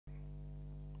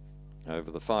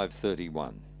over the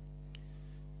 5:31.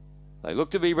 They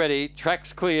look to be ready.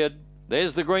 Track's cleared.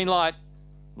 There's the green light.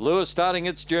 Lewis starting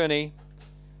its journey.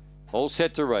 All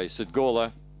set to race at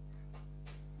Gawler.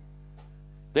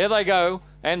 There they go.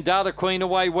 And Data Queen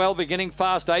away well, beginning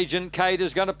fast. Agent Cade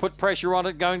is going to put pressure on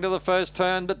it going to the first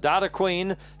turn, but Data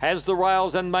Queen has the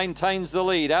rails and maintains the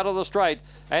lead out of the straight.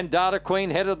 And Data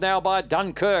Queen headed now by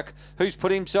Dunkirk, who's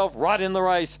put himself right in the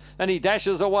race, and he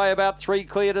dashes away about 3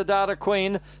 clear to Data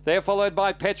Queen. They're followed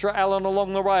by Petra Allen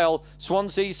along the rail.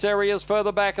 Swansea Serious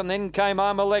further back, and then came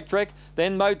I'm Electric,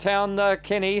 then Motown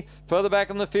Kenny further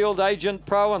back in the field, Agent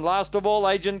Pro, and last of all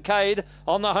Agent Cade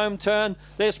on the home turn.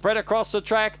 They're spread across the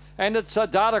track, and it's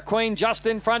Data Queen just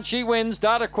in front. She wins.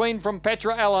 Data Queen from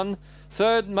Petra Allen.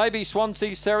 Third, maybe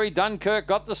Swansea Seri. Dunkirk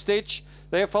got the stitch.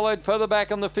 They're followed further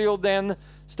back in the field then.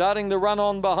 Starting the run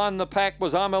on behind the pack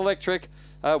was I'm Electric.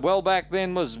 Well back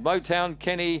then was Motown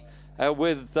Kenny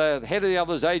with head of the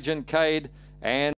others, Agent Cade. And